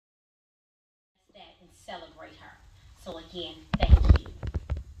celebrate her. So again, thank you.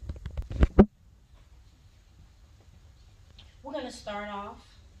 We're going to start off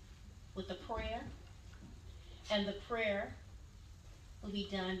with a prayer, and the prayer will be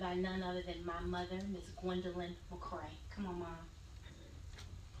done by none other than my mother, Miss Gwendolyn McCray. Come on, Mom.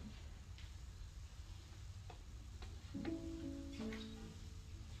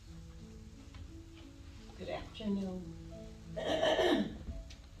 Good afternoon.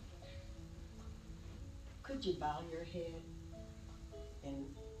 Could you bow your head in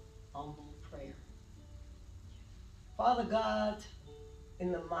humble prayer? Father God,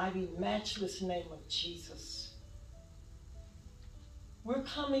 in the mighty, matchless name of Jesus, we're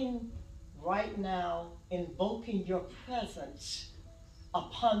coming right now invoking your presence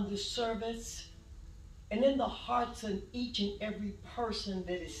upon the service and in the hearts of each and every person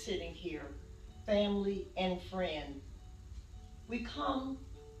that is sitting here, family and friend. We come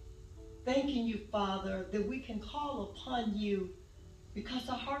thanking you, Father, that we can call upon you because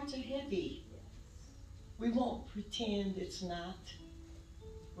our hearts are heavy. We won't pretend it's not.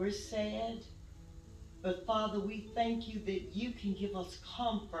 We're sad, but Father, we thank you that you can give us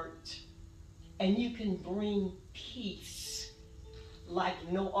comfort and you can bring peace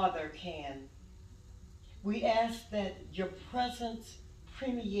like no other can. We ask that your presence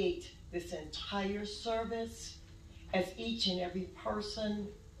permeate this entire service as each and every person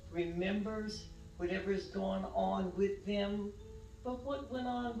remembers whatever is going on with them, but what went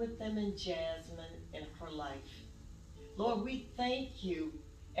on with them in Jasmine in her life. Lord, we thank you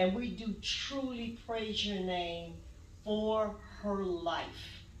and we do truly praise your name for her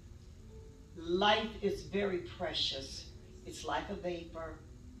life. Life is very precious. It's like a vapor.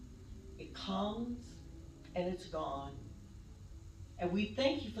 It comes and it's gone. And we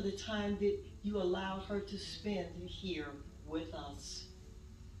thank you for the time that you allowed her to spend here with us.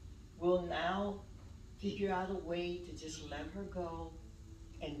 We'll now figure out a way to just let her go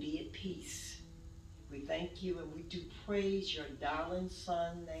and be at peace. We thank you and we do praise your darling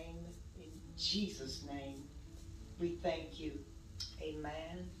son name in Jesus' name. We thank you.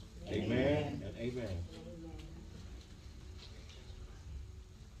 Amen. Amen. And amen.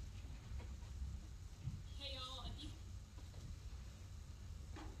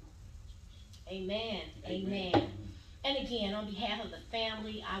 Amen. Amen. And again, on behalf of the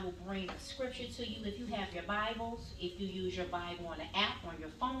family, I will bring a scripture to you. If you have your Bibles, if you use your Bible on an app on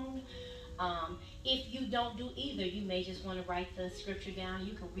your phone, if you don't do either, you may just want to write the scripture down.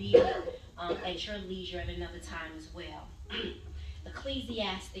 You can read it at your leisure at another time as well.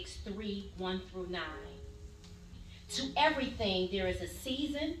 Ecclesiastes 3:1-9. To everything there is a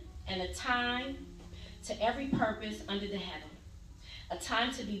season and a time to every purpose under the heaven. A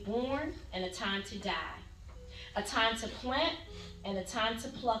time to be born and a time to die. A time to plant and a time to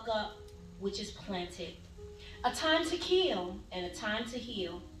pluck up, which is planted. A time to kill and a time to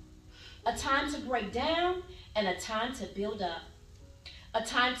heal. A time to break down and a time to build up. A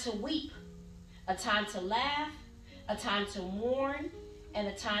time to weep, a time to laugh, a time to mourn, and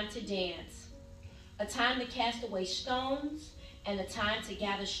a time to dance. A time to cast away stones and a time to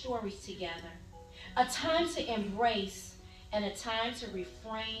gather stories together. A time to embrace and a time to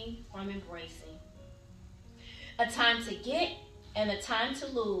refrain from embracing. A time to get and a time to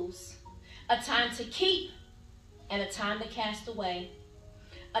lose. A time to keep and a time to cast away.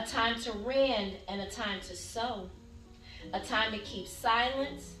 A time to rend and a time to sow. A time to keep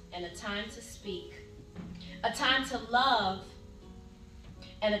silence and a time to speak. A time to love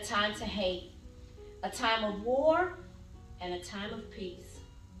and a time to hate. A time of war and a time of peace.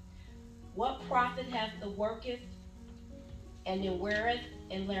 What profit hath the worketh and then weareth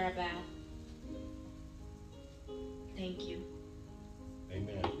and thereabout? Thank you.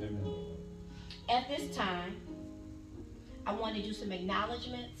 Amen. Amen. At this time, I want to do some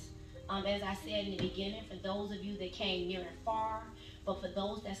acknowledgments. As I said in the beginning, for those of you that came near and far, but for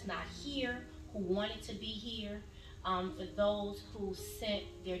those that's not here, who wanted to be here, for those who sent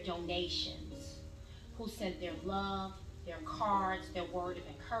their donations, who sent their love, their cards, their word of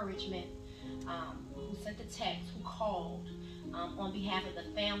encouragement, who sent the text, who called. On behalf of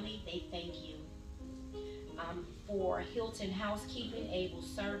the family, they thank you. For Hilton Housekeeping, Able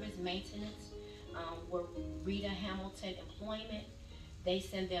Service, Maintenance, where Rita Hamilton Employment, they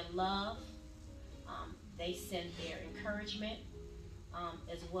send their love, they send their encouragement,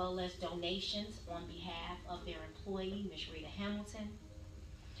 as well as donations on behalf of their employee, Miss Rita Hamilton.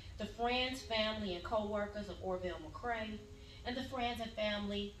 The friends, family, and co-workers of Orville McCray, and the friends and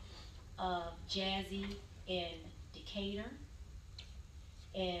family of Jazzy in Decatur,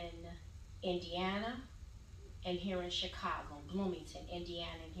 in Indiana, and here in Chicago, Bloomington,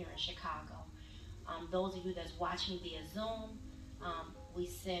 Indiana, and here in Chicago. Those of you that's watching via Zoom, we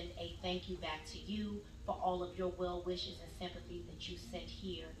send a thank you back to you for all of your well wishes and sympathy that you sent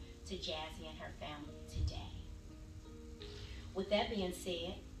here to Jazzy and her family today. With that being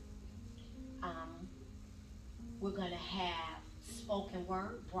said, we're going to have spoken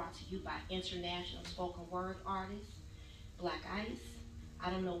word brought to you by international spoken word artist BLAQ Ice. I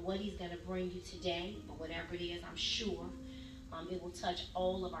don't know what he's going to bring you today, but whatever it is, I'm sure it will touch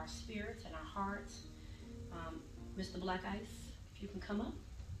all of our spirits and our hearts. Mr. BLAQ Ice, if you can come up.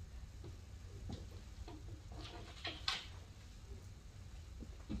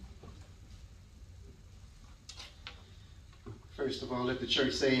 First of all, let the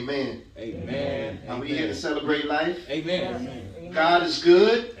church say amen. Amen. Are we here to celebrate life? Amen. Amen. God is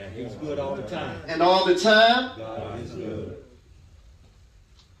good. And he's good all the time. And all the time. God is good.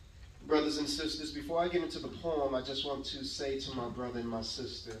 Brothers and sisters, before I get into the poem, I just want to say to my brother and my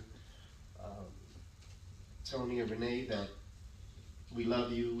sister, Tony and Renee, that we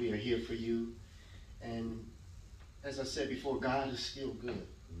love you. We are here for you. And as I said before, God is still good.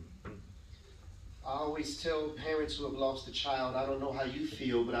 I always tell parents who have lost a child, I don't know how you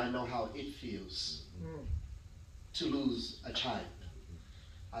feel, but I know how it feels to lose a child.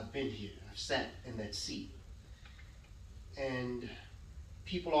 I've been here. I've sat in that seat. And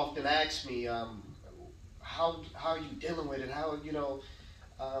people often ask me, how are you dealing with it? How,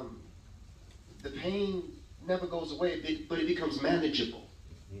 the pain never goes away, but it becomes manageable,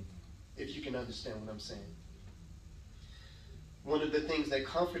 if you can understand what I'm saying. One of the things that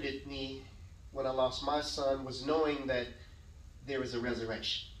comforted me when I lost my son was knowing that there is a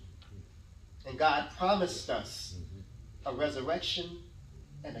resurrection. And God promised us a resurrection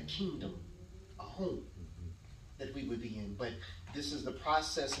and a kingdom, a home that we would be in. But this is the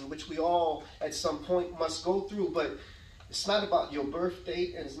process in which we all at some point must go through. But it's not about your birth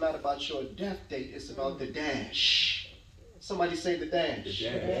date and it's not about your death date. It's about the dash. Somebody say the dash. The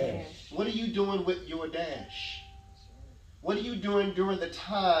dash. What are you doing with your dash? What are you doing during the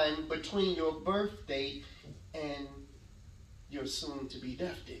time between your birth date and your soon-to-be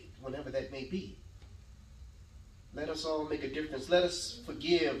death date, whenever that may be? Let us all make a difference. Let us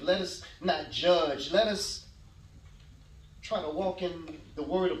forgive. Let us not judge. Let us try to walk in the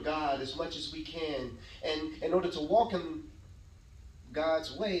Word of God as much as we can. And in order to walk in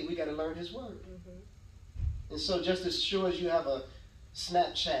God's way, we got to learn His Word. And so just as sure as you have a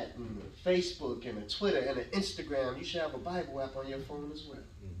Snapchat and a Facebook and a Twitter and an Instagram, you should have a Bible app on your phone as well.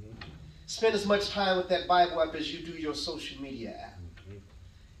 Spend as much time with that Bible app as you do your social media app.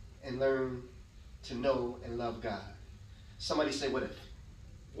 And learn to know and love God. Somebody say, what if?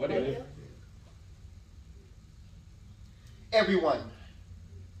 What if? Everyone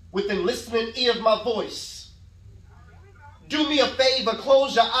within listening ear of my voice, do me a favor,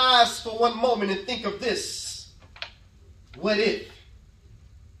 close your eyes for one moment and think of this. What if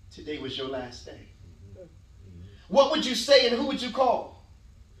today was your last day? What would you say and who would you call?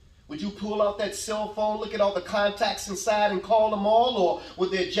 Would you pull out that cell phone, look at all the contacts inside and call them all, or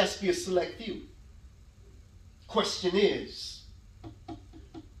would there just be a select few? Question is,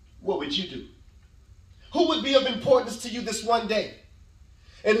 what would you do? Who would be of importance to you this one day?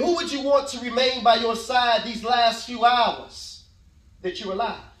 And who would you want to remain by your side these last few hours that you're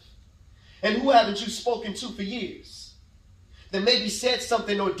alive? And who haven't you spoken to for years? That maybe said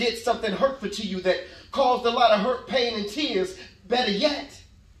something or did something hurtful to you that caused a lot of hurt, pain, and tears. Better yet,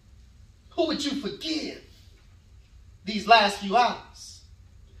 who would you forgive these last few hours?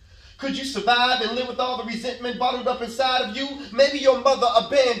 Could you survive and live with all the resentment bottled up inside of you? Maybe your mother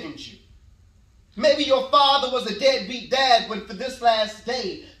abandoned you. Maybe your father was a deadbeat dad, but for this last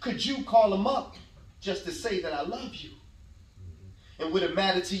day, could you call him up just to say that I love you? And would it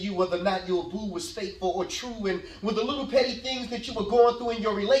matter to you whether or not your boo was faithful or true? And would the little petty things that you were going through in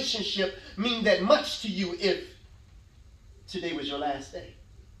your relationship mean that much to you if today was your last day?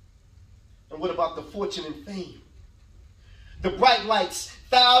 And what about the fortune and fame? The bright lights,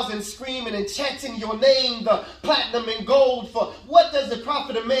 thousands screaming and chanting your name, the platinum and gold. For what does it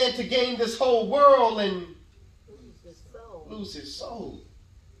profit a man to gain this whole world and lose his soul?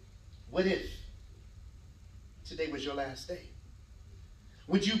 What if today was your last day?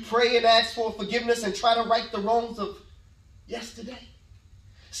 Would you pray and ask for forgiveness and try to right the wrongs of yesterday?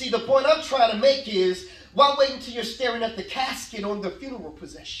 See, the point I'm trying to make is, why wait until you're staring at the casket on the funeral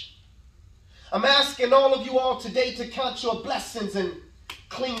procession? I'm asking all of you all today to count your blessings and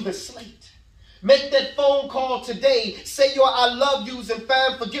clean the slate. Make that phone call today. Say your I love yous and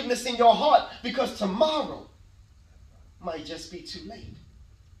find forgiveness in your heart, because tomorrow might just be too late.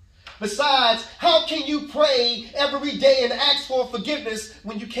 Besides, how can you pray every day and ask for forgiveness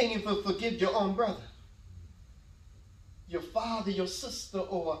when you can't even forgive your own brother, your father, your sister,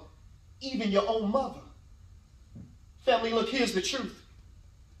 or even your own mother? Family, look, here's the truth.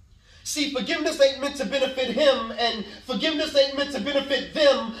 See, forgiveness ain't meant to benefit him, and forgiveness ain't meant to benefit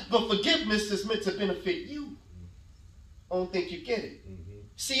them, but forgiveness is meant to benefit you. I don't think you get it.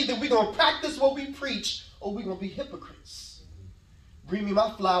 See, either we're going to practice what we preach, or we're going to be hypocrites. Bring me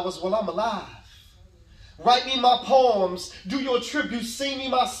my flowers while I'm alive. Write me my poems. Do your tribute. Sing me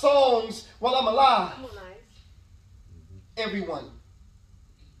my songs while I'm alive. Everyone,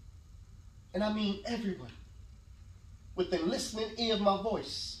 and I mean everyone, within listening ear of my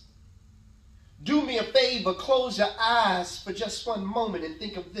voice, do me a favor. Close your eyes for just one moment and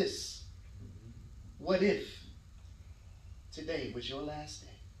think of this. What if today was your last day?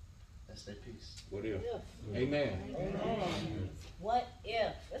 That's that piece. What if? Amen. Amen. What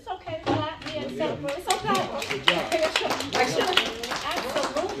if? It's okay to clap. Yeah, it's okay. Good job.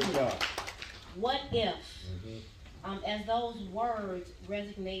 Absolutely. Good job. What if? As those words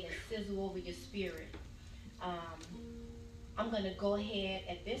resonate and sizzle over your spirit, I'm going to go ahead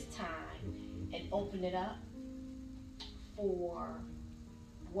at this time and open it up for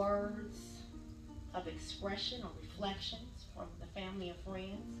words of expression or reflections from the family and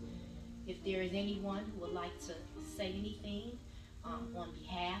friends. If there is anyone who would like to say anything on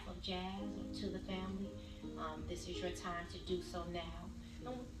behalf of Jazz or to the family, this is your time to do so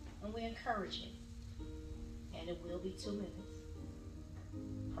now. And we encourage it. And it will be 2 minutes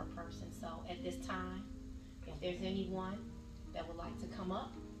per person. So at this time, if there's anyone that would like to come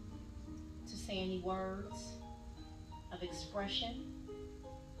up to say any words of expression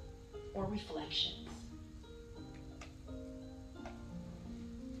or reflections.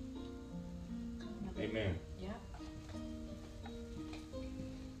 Amen. Yeah.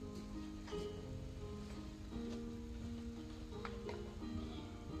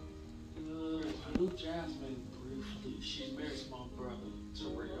 I knew Jasmine briefly. She's married to my brother,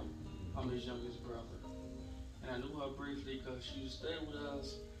 Terrell. I'm his youngest brother. And I knew her briefly because she used to stay with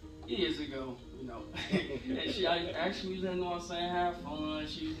us years ago, you know. And she actually used to, you know what I'm saying, have fun.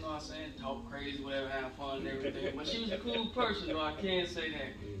 She used to, you know what I'm saying, talk crazy, whatever, have fun and everything. But she was a cool person, though, I can say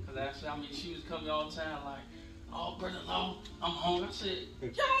that. Because actually, I mean, she was coming all the time like, oh, brother-in-law, I'm home. I said, y'all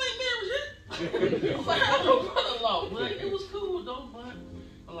ain't married yet? I'm like, I know brother-in-law. But it was cool, though.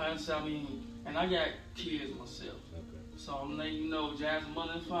 But like I said, I mean, and I got kids myself. So I'm letting you know, Jazz's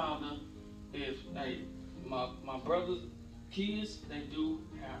mother and father, if, hey, my brother's kids, they do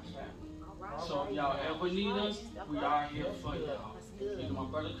have family. So if y'all ever need us, we are here for y'all. If my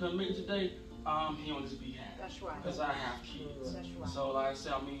brother couldn't make it today, I'm here on his behalf. That's right. Because I have kids. That's right. So like I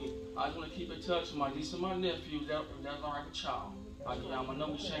said, I mean, I just want to keep in touch with my niece and my nephew. If that's all right with y'all. I give y'all my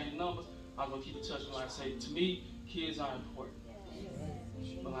numbers, change the numbers. I'm going to keep in touch with, like I say, to me, kids are important.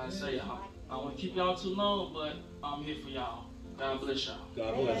 But like I say, I don't want to keep y'all too long, but I'm here for y'all. God bless y'all.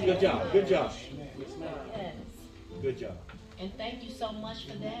 God bless. Good job. Good job. Yes. Good job. And thank you so much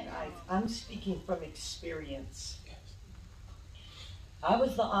for that. Guys, I'm speaking from experience. I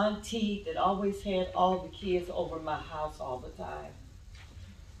was the auntie that always had all the kids over my house all the time.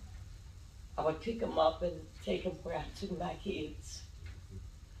 I would pick them up and take them where I took my kids.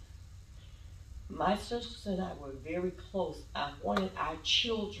 My sisters and I were very close. I wanted our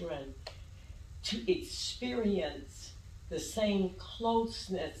children to experience the same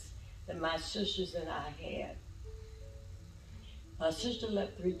closeness that my sisters and I had. My sister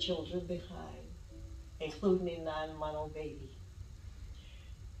left 3 children behind, including a 9-month-old baby.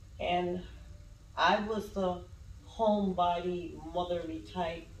 And I was the homebody, motherly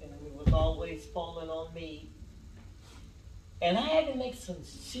type, and it was always falling on me. And I had to make some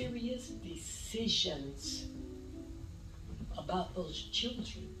serious decisions about those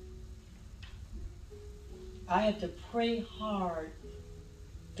children. I had to pray hard.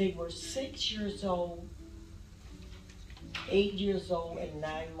 They were 6 years old, 8 years old, and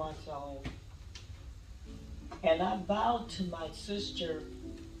 9 months old. And I vowed to my sister,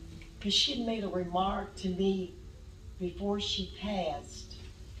 because she had made a remark to me before she passed,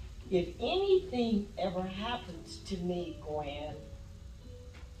 if anything ever happens to me, Gwen,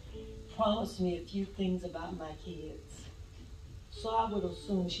 promise me a few things about my kids. So I would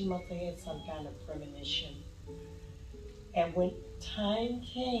assume she must have had some kind of premonition. And when time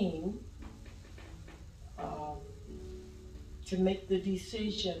came to make the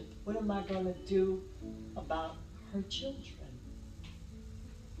decision, what am I going to do about her children?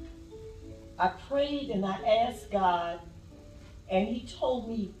 I prayed and I asked God, and He told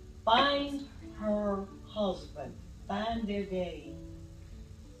me, find her husband, find their daddy.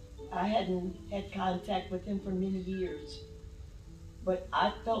 I hadn't had contact with him for many years. But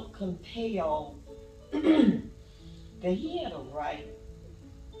I felt compelled that he had a right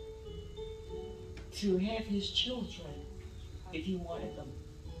to have his children if he wanted them.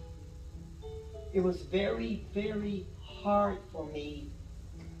 It was very, very hard for me.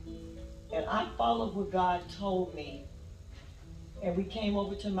 And I followed what God told me. And we came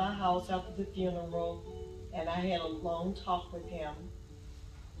over to my house after the funeral, and I had a long talk with him.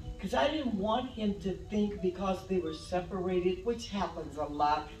 Because I didn't want him to think because they were separated, which happens a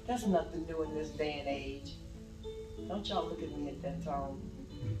lot. That's nothing new in this day and age. Don't y'all look at me at that tone.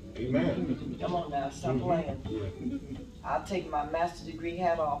 Amen. Come on now, stop playing. I'll take my master's degree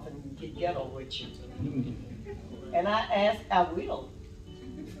hat off and get ghetto with you. And I will.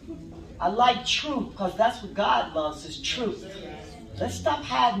 I like truth because that's what God loves is truth. Let's stop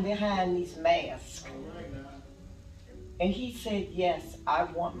hiding behind these masks. And he said, yes, I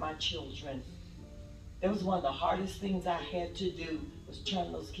want my children. That was one of the hardest things I had to do was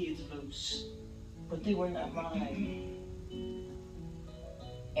turn those kids loose. But they were not mine.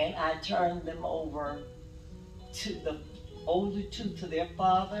 And I turned them over to the older two to their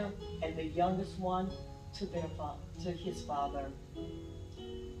father and the youngest one to their to his father.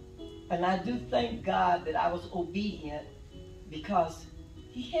 And I do thank God that I was obedient because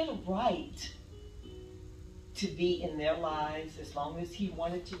he had a right to be in their lives as long as he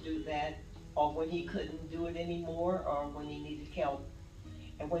wanted to do that, or when he couldn't do it anymore, or when he needed help.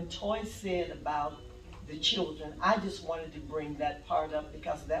 And when Toy said about the children, I just wanted to bring that part up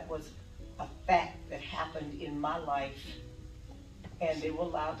because that was a fact that happened in my life. And they were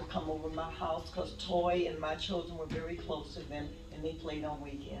allowed to come over my house because Toy and my children were very close to them, and they played on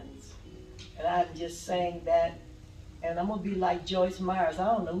weekends. And I'm just saying that, and I'm going to be like Joyce Myers. I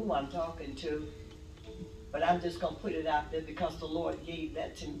don't know who I'm talking to, but I'm just going to put it out there because the Lord gave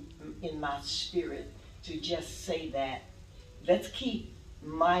that to in my spirit to just say that. Let's keep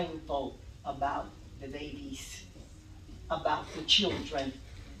mindful about the babies, about the children.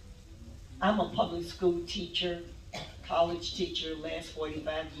 I'm a public school teacher, college teacher, last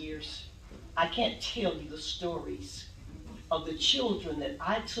 45 years. I can't tell you the stories of the children that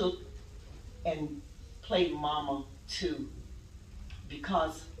I took and played mama to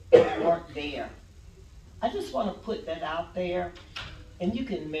because they weren't there. I just want to put that out there, and you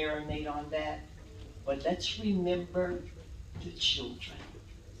can marinate on that, but let's remember the children.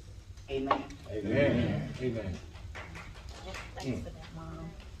 Amen. Amen. Amen. Thanks for that, Mom.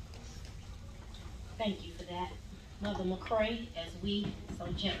 Thank you for that. Mother McCray, as we so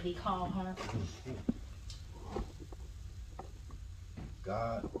gently call her.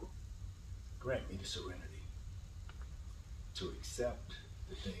 God, grant me the serenity to accept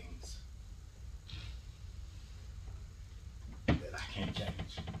the things that I can't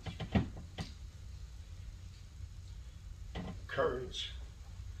change. Courage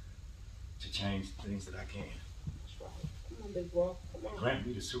to change the things that I can. Come on, big bro. Come on. Grant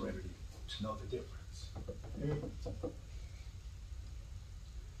me the serenity to know the difference.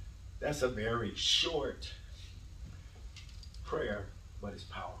 That's a very short prayer, but it's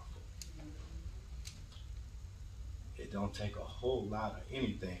powerful. It don't take a whole lot of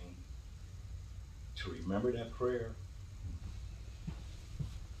anything to remember that prayer.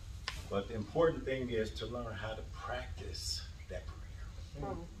 But the important thing is to learn how to practice that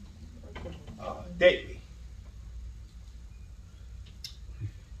prayer daily.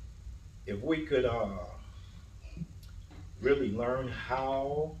 If we could really learn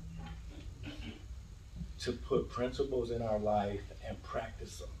how to put principles in our life and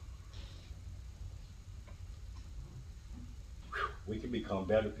practice them, we can become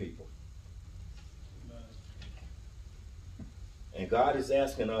better people. And God is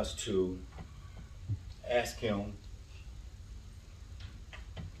asking us to ask him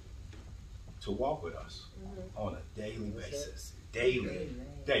to walk with us on a daily basis. Daily.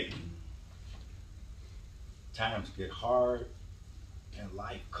 Times get hard and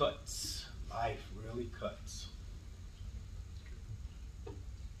life cuts. Life really cuts.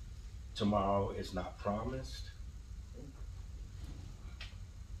 Tomorrow is not promised.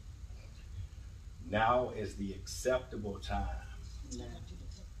 Now is the acceptable time.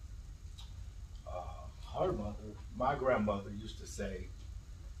 Her mother, my grandmother used to say,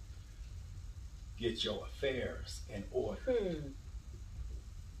 get your affairs in order.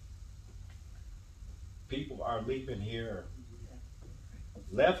 People are leaving here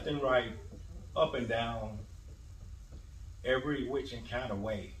left and right, up and down, every which and kind of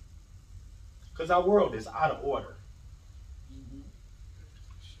way. Because our world is out of order.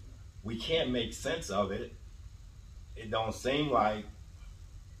 We can't make sense of it. It don't seem like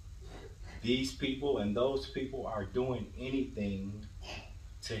These people and those people are doing anything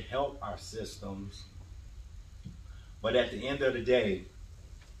to help our systems. But at the end of the day,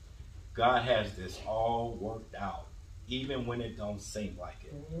 God has this all worked out, even when it don't seem like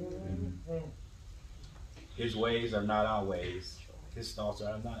it. His ways are not our ways. His thoughts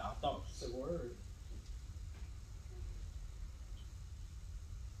are not our thoughts. The word.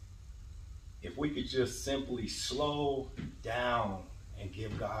 If we could just simply slow down and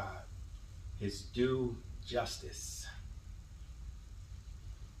give God his due justice.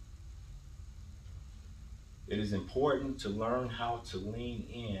 It is important to learn how to lean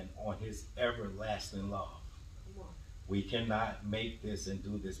in on his everlasting love. We cannot make this and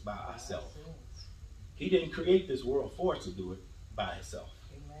do this by ourselves. He didn't create this world for us to do it by himself.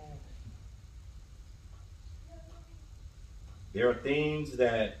 Amen. There are things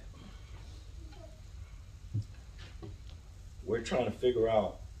that we're trying to figure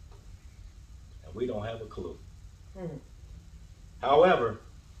out, and we don't have a clue. However,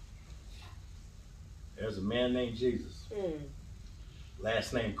 there's a man named Jesus,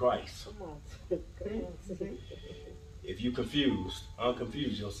 last name Christ. Come on. Come on. If you're confused,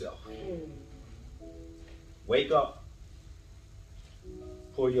 unconfuse yourself. Wake up,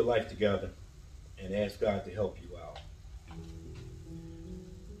 pull your life together, and ask God to help you out.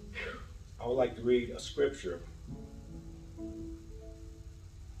 I would like to read a scripture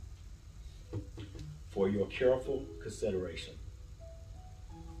for your careful consideration.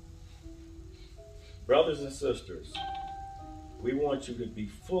 Brothers and sisters, we want you to be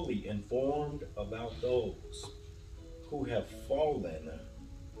fully informed about those who have fallen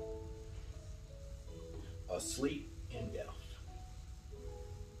asleep in death.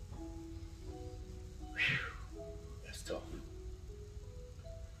 Whew, that's tough.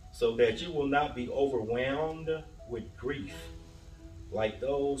 So that you will not be overwhelmed with grief like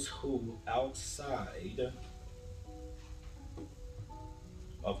those who outside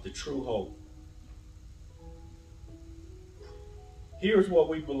of the true hope. Here's what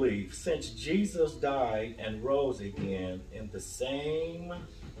we believe. Since Jesus died and rose again in the same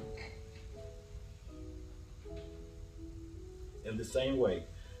way,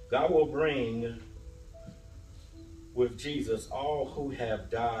 God will bring with Jesus all who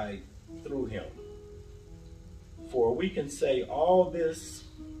have died through him. For we can say all this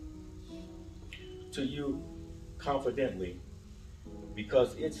to you confidently,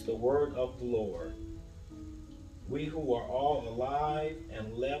 because it's the word of the Lord. We who are all alive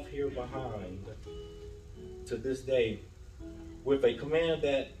and left here behind to this day, with a command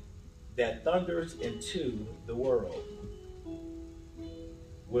that thunders into the world,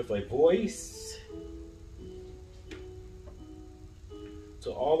 with a voice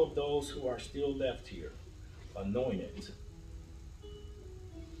to all of those who are still left here, anointed.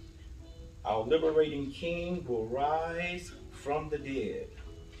 Our liberating King will rise from the dead.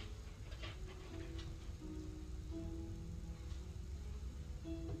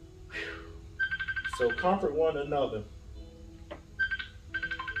 So comfort one another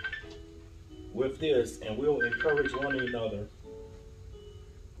with this, and we'll encourage one another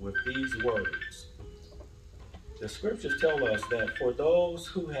with these words. The scriptures tell us that for those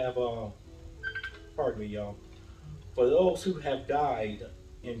who have, pardon me, y'all, for those who have died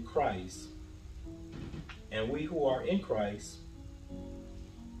in Christ, and we who are in Christ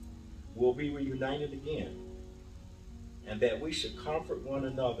will be reunited again, and that we should comfort one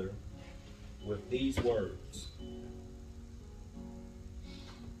another with these words.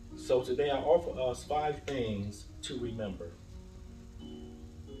 So today I offer us 5 things to remember.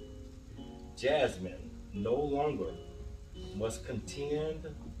 Jasmine no longer must contend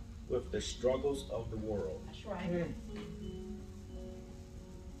with the struggles of the world. That's right.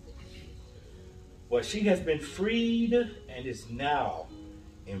 But she has been freed and is now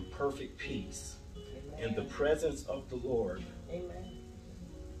in perfect peace. Amen. In the presence of the Lord. Amen.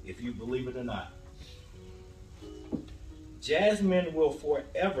 If you believe it or not. Jasmine will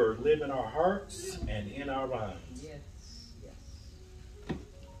forever live in our hearts and in our minds. Yes.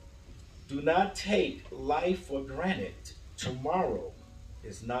 Do not take life for granted. Tomorrow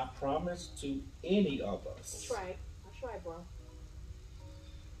is not promised to any of us. That's right. That's right, bro.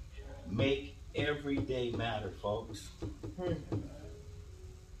 Make every day matter, folks.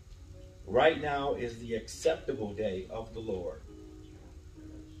 Right now is the acceptable day of the Lord.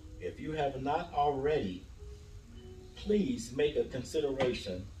 If you have not already, please make a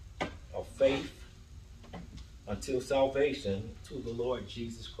consideration of faith until salvation to the Lord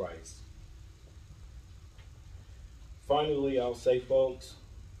Jesus Christ. Finally, I'll say, folks,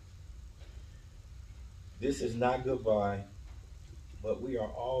 this is not goodbye. but we are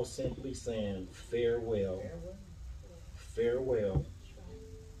all simply saying farewell, farewell,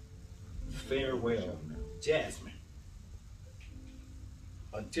 farewell. Jasmine,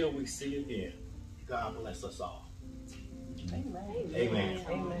 until we see again, God bless us all. Amen. Amen.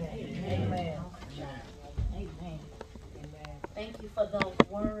 Amen. Amen. Amen. Thank you for those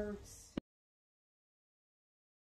words.